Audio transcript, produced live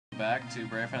back to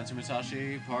Brave Fancy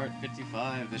Musashi Part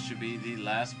 55. This should be the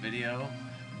last video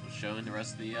showing the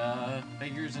rest of the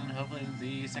figures and hopefully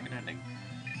the second ending.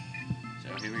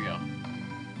 So here we go.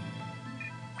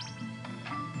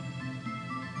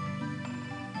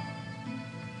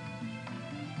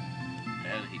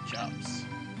 And he chops.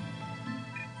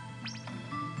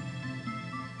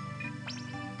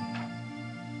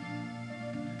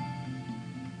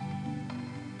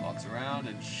 Walks around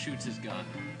and shoots his gun.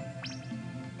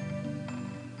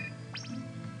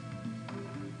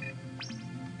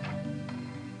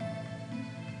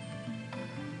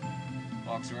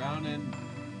 Walks around and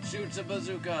shoots a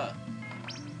bazooka.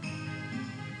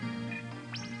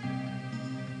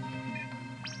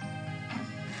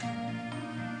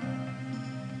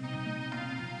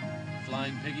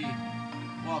 Flying piggy,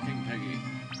 walking piggy.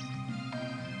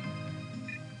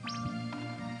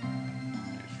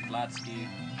 There's Flatsky.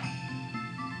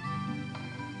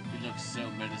 He looks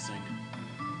so menacing.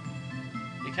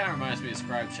 He kind of reminds me of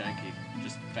Scribe Shanky,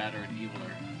 just fatter and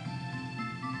eviler.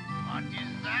 What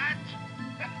is that?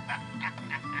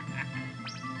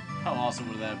 How awesome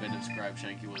would that have been if Scribe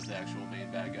Shanky was the actual main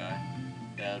bad guy?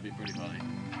 That would be pretty funny.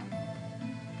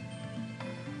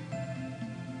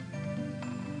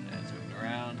 And zooming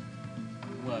around.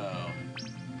 Whoa.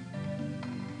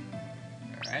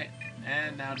 Alright,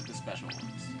 and now to the special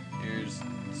ones. Here's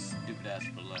stupid ass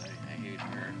Belay. I hate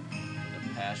her.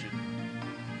 The passion.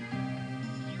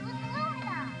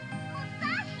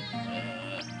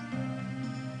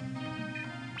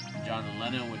 John and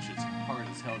Leno, which is hard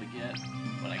as hell to get,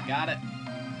 but I got it.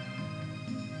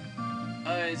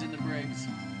 Oh, he's in the Briggs.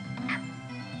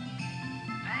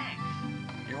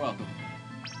 Thanks. You're welcome.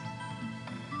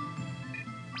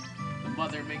 The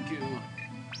Mother Minku.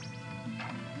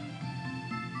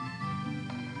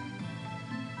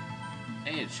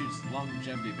 Hey, it shoots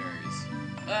longevity berries.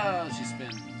 Oh, she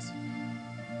spins.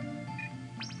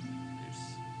 There's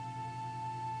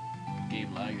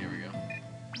game lag, there we go.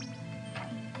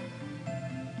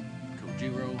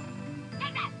 Kojiro.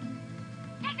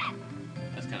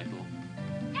 That's kind of cool.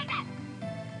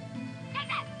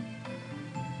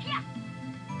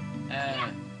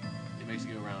 It makes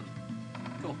you go around.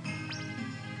 Cool.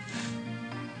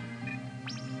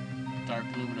 Dark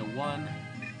Lumina 1.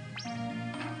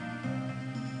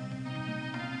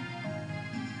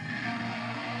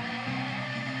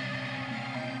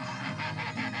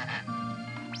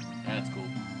 That's cool.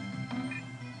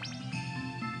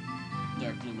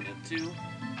 Dark Lumina 2.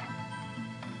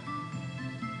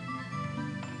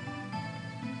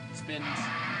 Spins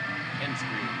and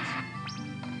screams.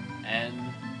 And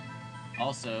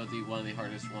also one of the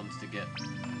hardest ones to get,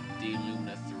 the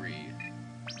Lumina 3.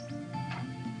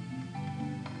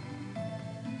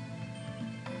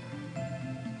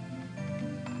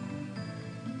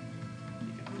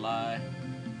 He can fly.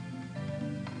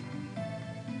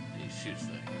 He shoots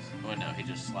things. Oh no, he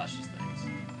just slashes things.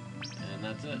 And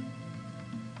that's it.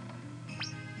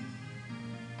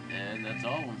 And that's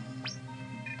all of them.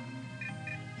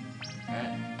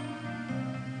 Alright.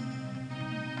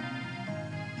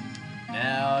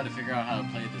 Now to figure out how to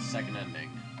play the second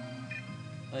ending.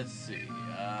 Let's see.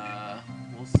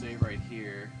 We'll save right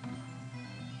here.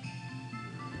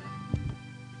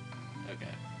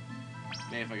 Okay.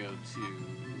 Maybe if I go to...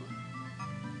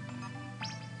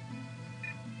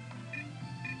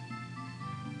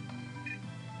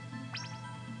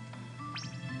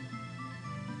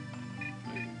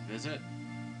 Visit.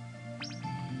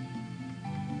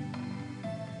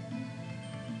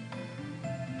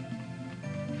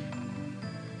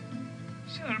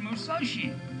 Sir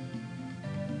Musashi.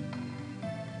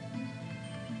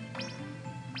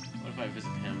 What if I visit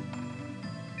him?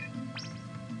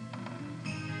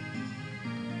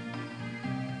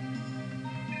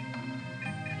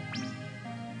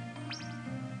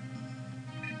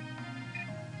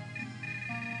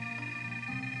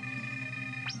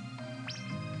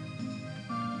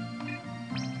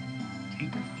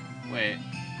 Wait.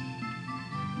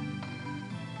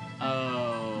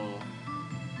 Oh.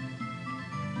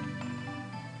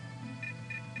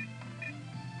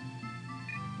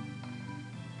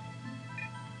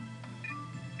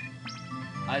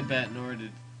 I bet in order to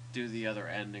do the other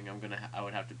ending, I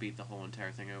would have to beat the whole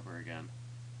entire thing over again.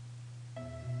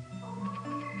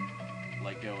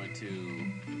 Like go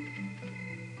into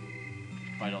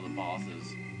fight all the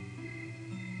bosses.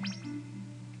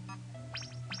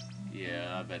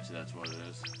 Yeah, I bet you that's what it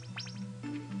is.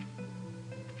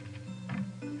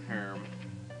 Herm.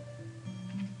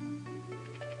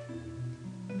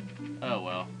 Oh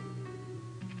well.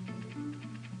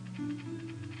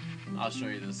 I'll show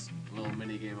you this little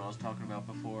mini game I was talking about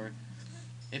before.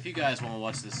 if you guys want to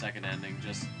watch the second ending,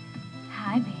 just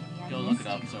Hi, baby. go look it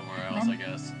up somewhere else, I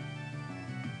guess.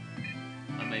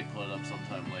 I may put it up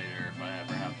sometime later if I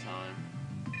ever have time.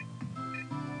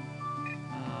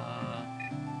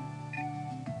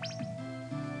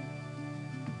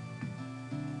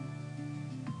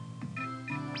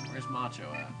 Where's Macho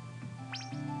at?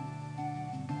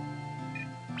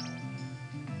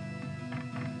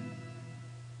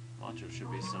 Macho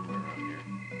should be somewhere around here.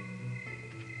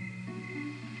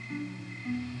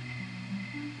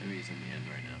 Maybe he's in the end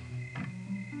right now.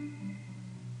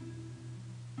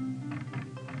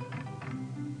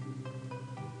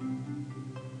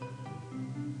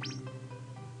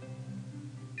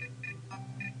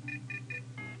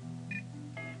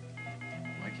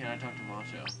 Why can't I talk to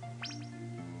Macho?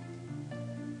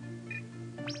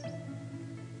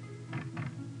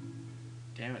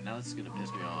 Damn it, now this is gonna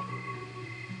piss me off.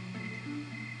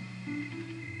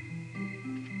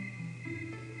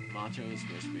 Macho is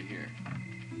supposed to be here.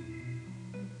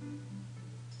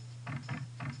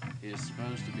 He is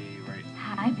supposed to be right.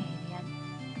 Hi, baby.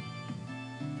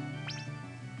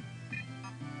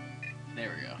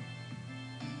 There we go.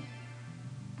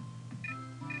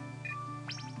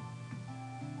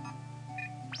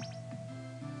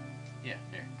 Yeah,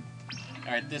 here.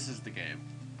 Alright, this is the game.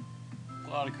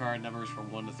 Pull out a card, numbers from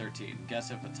 1 to 13.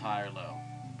 Guess if it's high or low.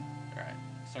 Alright,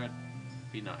 start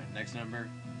B9. Next number,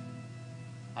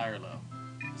 high or low?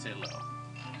 Say low.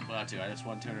 Pull out 2. I just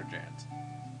won 200 Jans.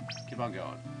 Keep on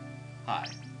going. High.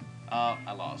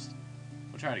 I lost.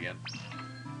 We'll try it again.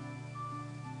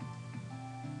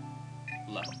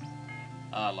 Low.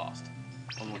 Lost.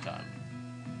 One more time.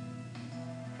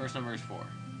 First number is 4.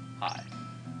 High.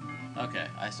 Okay,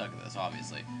 I suck at this,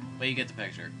 obviously. But you get the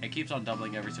picture. It keeps on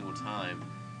doubling every single time,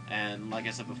 and like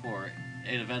I said before,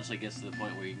 it eventually gets to the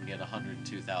point where you can get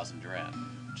 102,000 Duran,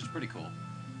 which is pretty cool.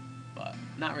 But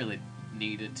not really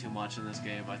needed too much in this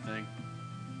game, I think,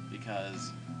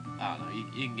 because, I don't know,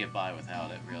 you can get by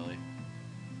without it, really.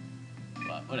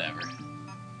 But, whatever.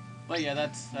 But yeah,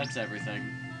 that's everything.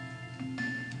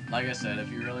 Like I said, if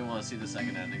you really want to see the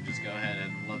second ending, just go ahead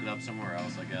and look it up somewhere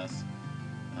else, I guess.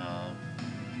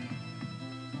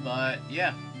 But,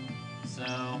 yeah.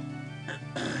 So,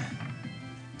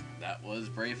 that was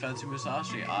Brave Fencer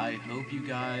Musashi. I hope you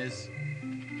guys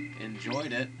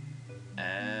enjoyed it.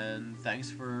 And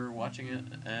thanks for watching it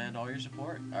and all your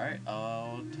support. Alright,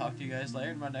 I'll talk to you guys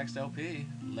later in my next LP.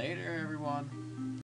 Later, everyone.